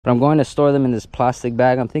But I'm going to store them in this plastic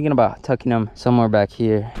bag. I'm thinking about tucking them somewhere back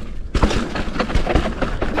here.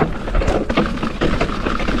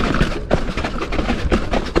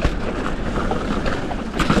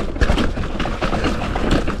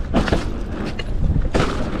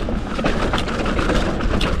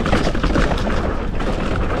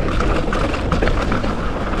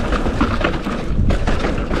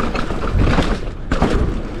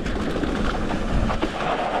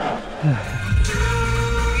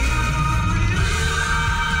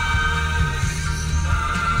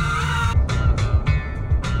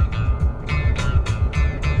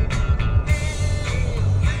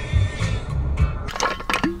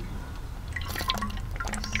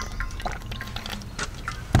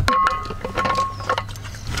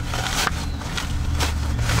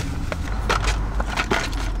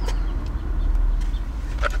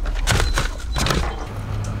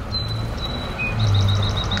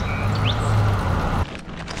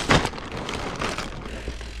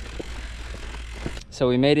 So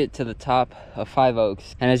we made it to the top of Five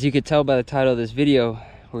Oaks, and as you could tell by the title of this video,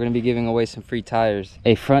 we're going to be giving away some free tires.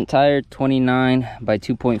 A front tire 29 by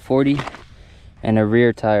 2.40 and a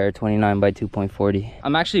rear tire 29 by 2.40.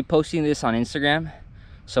 I'm actually posting this on Instagram,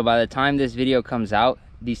 so by the time this video comes out,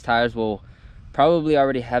 these tires will probably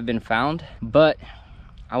already have been found. But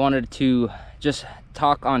I wanted to just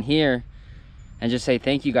talk on here and just say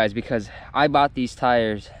thank you guys, because I bought these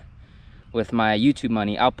tires with my YouTube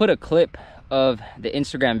money. I'll put a clip of the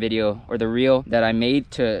Instagram video or the reel that I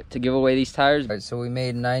made to give away these tires. All right, so we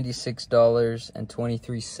made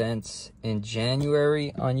 $96.23 in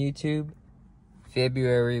January on YouTube.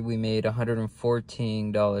 February we made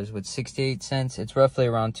 $114 with 68 cents. It's roughly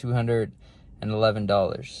around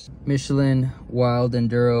 $211. Michelin Wild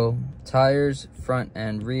Enduro tires, front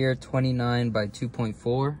and rear, 29 by 2.4,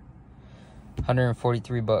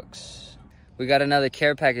 143 bucks. We got another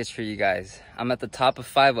care package for you guys. I'm at the top of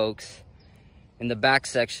Five Oaks, in the back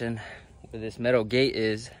section where this metal gate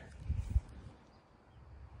is,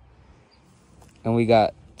 and we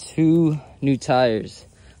got 2 new tires,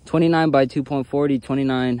 29 by 2.40,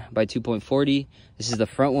 29 by 2.40. This is the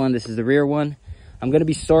front one, this is the rear one. I'm gonna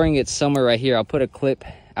be storing it somewhere right here. I'll put a clip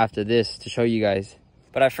after this to show you guys.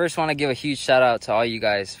 But I first want to give a huge shout out to all you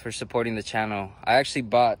guys for supporting the channel. I actually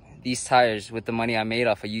bought these tires with the money I made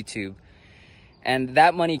off of YouTube, and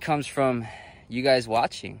that money comes from you guys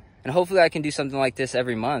watching. And hopefully I can do something like this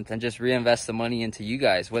every month and just reinvest the money into you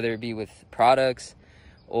guys, whether it be with products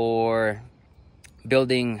or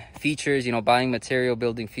building features, you know, buying material,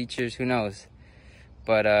 building features, who knows.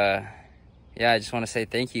 But yeah, I just want to say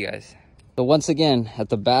thank you guys. So once again, at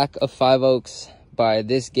the back of Five Oaks by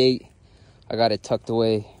this gate, I got it tucked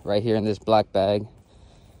away right here in this black bag.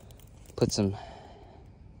 Put some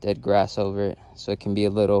dead grass over it so it can be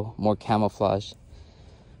a little more camouflage.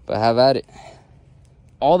 But have at it.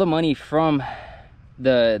 All the money from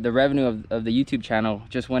the revenue of the YouTube channel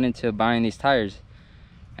just went into buying these tires.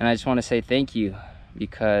 And I just want to say thank you,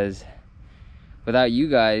 because without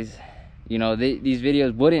you guys, you know, these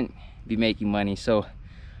videos wouldn't be making money. So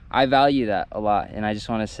I value that a lot, and I just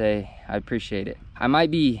want to say I appreciate it. I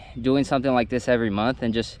might be doing something like this every month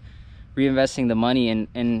and just reinvesting the money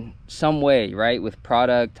in some way, right, with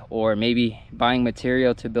product or maybe buying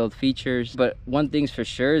material to build features. But one thing's for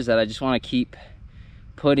sure is that I just want to keep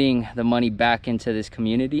putting the money back into this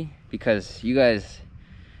community, because you guys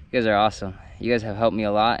are awesome. You guys have helped me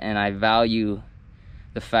a lot, and I value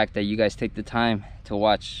the fact that you guys take the time to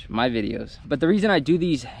watch my videos. But the reason I do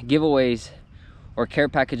these giveaways or care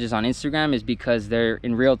packages on Instagram is because they're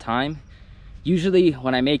in real time. Usually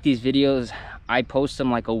when I make these videos, I post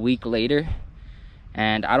them like a week later,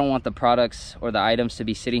 and I don't want the products or the items to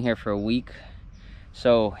be sitting here for a week.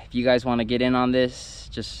 So if you guys want to get in on this,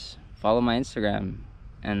 just follow my Instagram,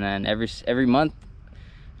 and then every month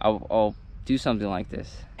I'll do something like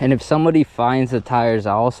this. And if somebody finds the tires,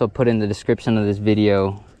 I'll also put in the description of this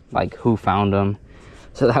video like who found them,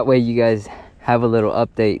 so that way you guys have a little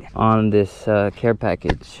update on this care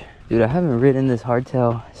package. Dude, I haven't ridden this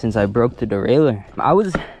hardtail since I broke the derailleur. I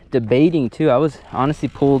was debating too. I was honestly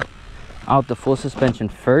pulled out the full suspension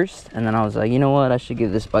first, and then I was like, you know what, I should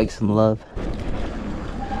give this bike some love.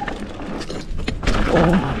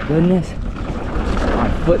 Oh my goodness,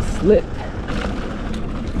 my foot slipped.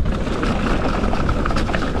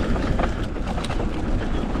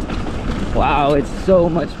 Wow, it's so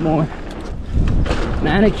much more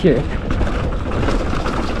manicured.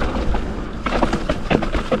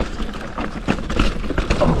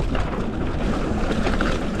 Oh,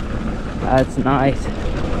 that's nice.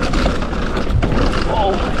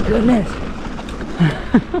 Oh my goodness.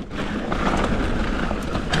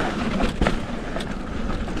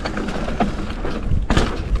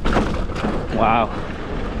 Wow.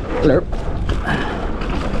 Lerp.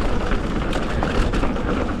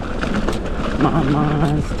 My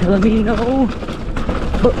mind's telling me no,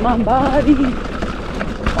 but my body,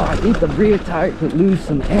 oh, I think the rear tire could lose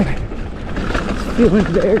some air. It's feeling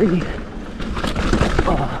very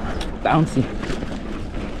bouncy.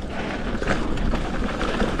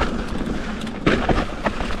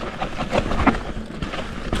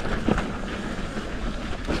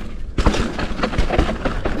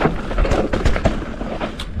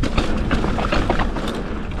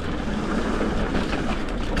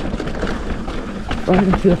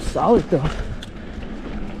 Running feels solid though.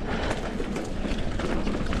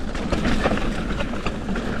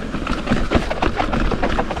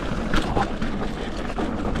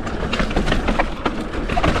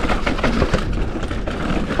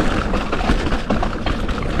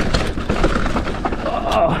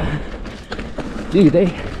 Oh, dude, they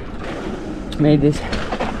made this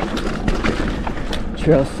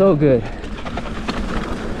trail so good.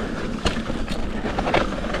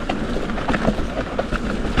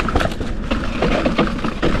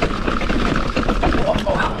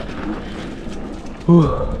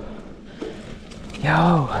 Ooh.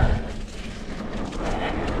 Yo,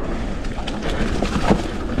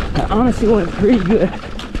 I honestly went pretty good.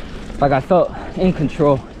 Like, I felt in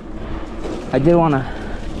control. I did want to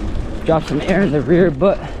drop some air in the rear,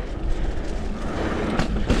 but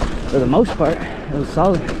for the most part, it was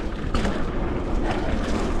solid.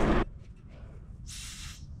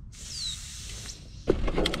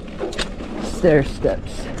 Stair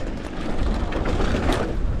steps.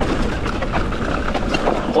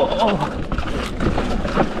 Oh,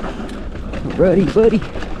 buddy, buddy.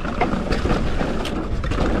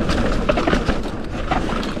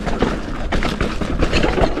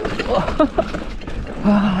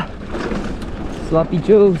 Oh. Sloppy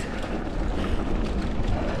Joes.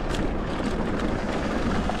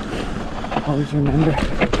 Always remember,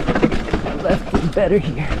 left is better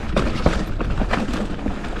here.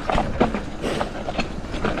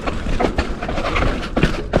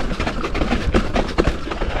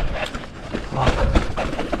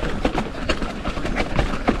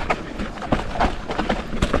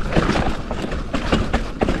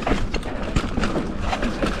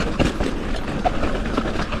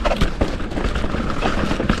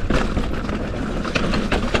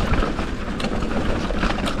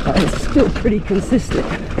 It's still pretty consistent.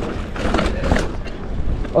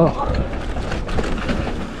 Oh.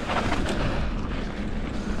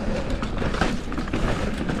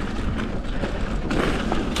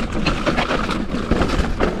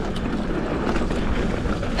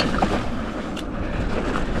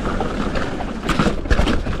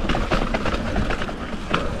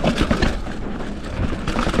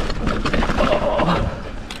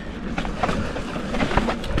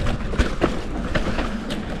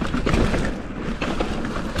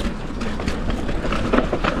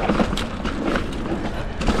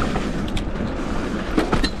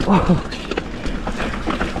 Oh,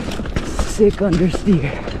 sick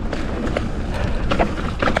understeer.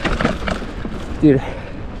 Dude,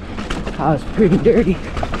 I was pretty dirty.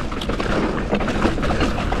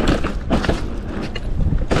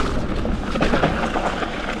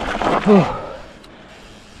 Oh.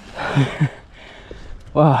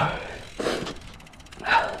 Wow.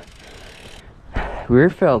 Rear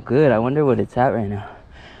felt good. I wonder what it's at right now.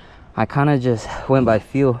 I kind of just went by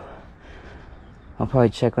feel. I'll probably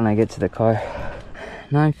check when I get to the car.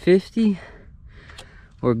 9:50.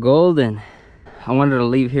 We're golden. I wanted to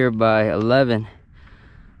leave here by 11,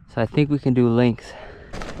 so I think we can do links.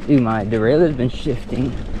 Dude, my derailleur's been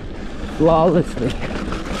shifting flawlessly.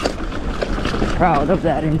 Proud of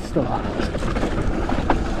that install.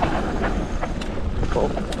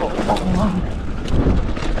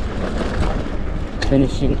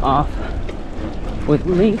 Finishing off with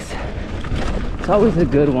links. It's always a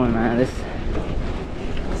good one, man. It's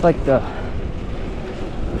like the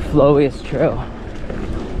flowiest trail,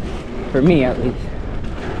 for me at least.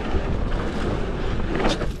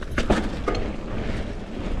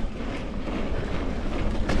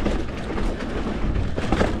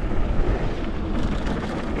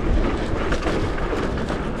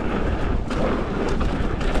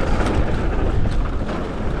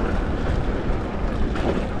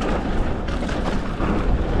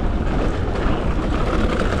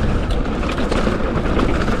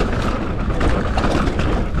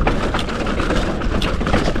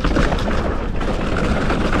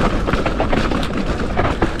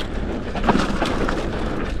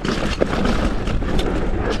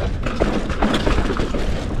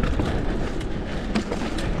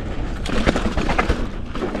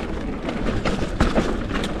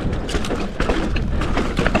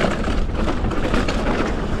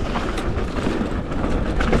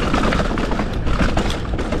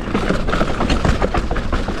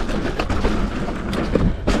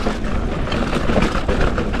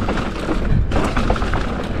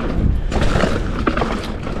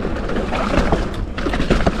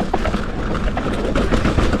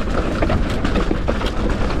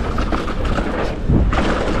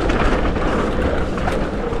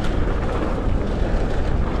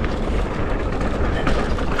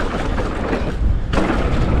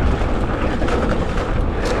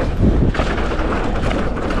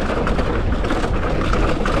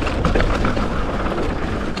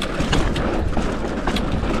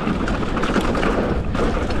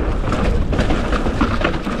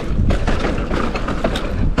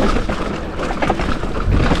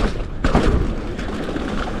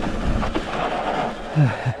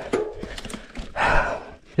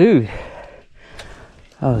 Dude,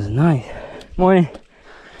 that was nice. Morning.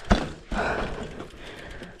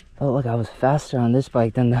 Felt like I was faster on this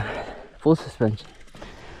bike than the full suspension.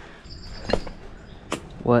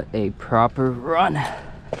 What a proper run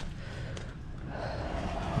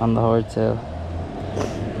on the hardtail.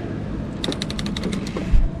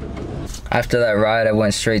 After that ride, I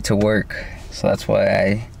went straight to work, so that's why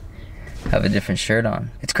I have a different shirt on.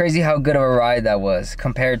 It's crazy how good of a ride that was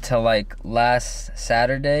compared to like last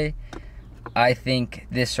Saturday. I think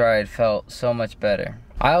this ride felt so much better.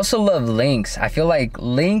 I also love links. I feel like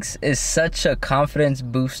links is such a confidence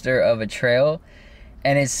booster of a trail,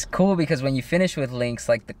 and it's cool because when you finish with links,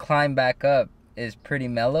 like the climb back up is pretty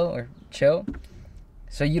mellow or chill,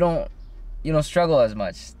 so you don't struggle as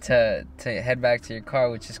much to head back to your car,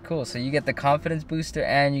 which is cool. So you get the confidence booster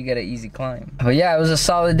and you get an easy climb. But yeah, it was a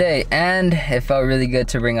solid day and it felt really good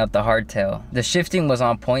to bring out the hardtail. The shifting was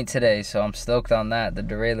on point today, so I'm stoked on that. The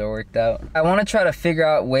derailleur worked out. I want to try to figure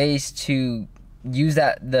out ways to use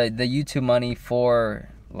the YouTube money for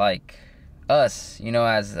like us, you know,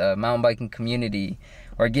 as a mountain biking community,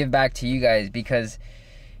 or give back to you guys, because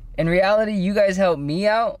in reality you guys help me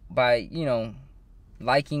out by, you know,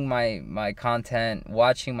 liking my content,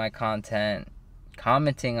 watching my content,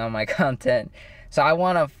 commenting on my content. So I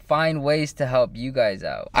want to find ways to help you guys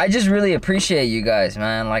out. I just really appreciate you guys,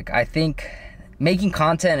 man. Like, I think making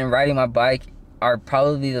content and riding my bike are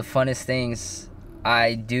probably the funnest things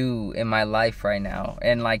I do in my life right now,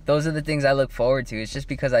 and like those are the things I look forward to. It's just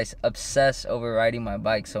because I obsess over riding my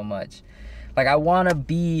bike so much. Like, I want to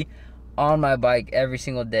be on my bike every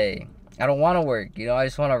single day. I don't want to work, you know, I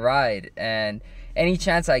just want to ride, and any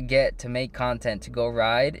chance I get to make content to go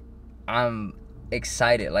ride, I'm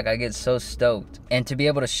excited. Like, I get so stoked, and to be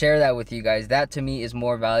able to share that with you guys, that to me is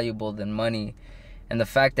more valuable than money. And the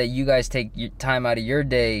fact that you guys take time out of your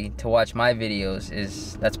day to watch my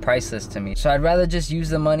videos, that's priceless to me. So I'd rather just use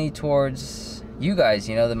the money towards you guys,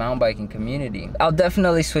 you know, the mountain biking community. I'll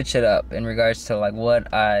definitely switch it up in regards to like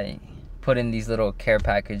what I put in these little care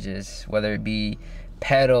packages, whether it be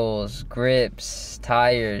pedals, grips,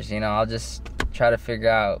 tires, you know. I'll just try to figure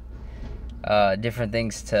out different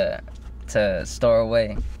things to store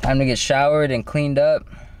away. Time to get showered and cleaned up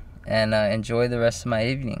and enjoy the rest of my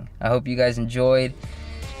evening. I hope you guys enjoyed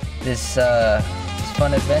this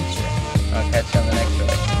fun adventure. I'll catch you on the next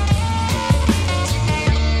ride.